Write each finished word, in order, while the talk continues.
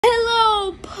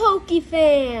Poke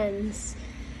fans!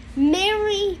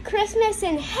 Merry Christmas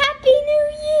and Happy New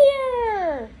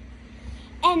Year!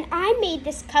 And I made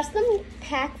this custom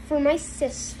pack for my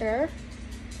sister.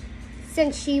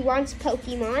 Since she wants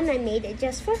Pokemon, I made it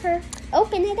just for her.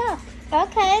 Open it up.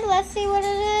 Okay, let's see what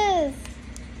it is.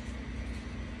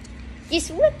 Just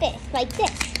rip it like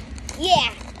this. Yeah.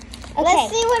 Okay.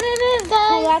 Let's see what it is, guys.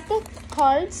 Pull out the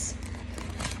cards.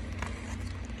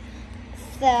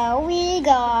 So we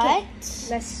got... Okay.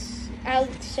 I'll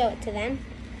show it to them.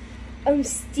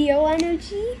 Steel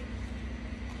Energy.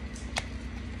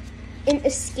 An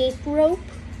Escape Rope.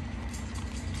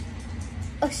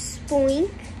 A Spoink.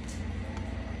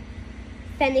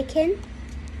 Fennekin.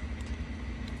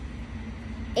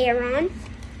 Aron.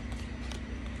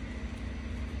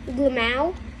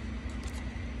 Glamau.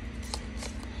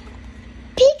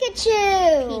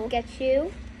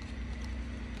 Pikachu.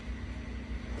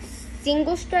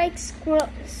 Single Strike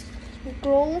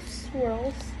Scroll of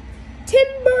Swirls.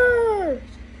 Timber.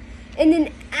 And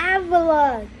an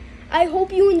Avalon. I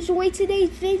hope you enjoyed today's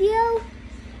video.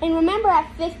 And remember,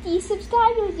 at 50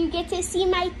 subscribers, you get to see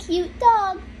my cute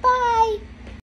dog. Bye.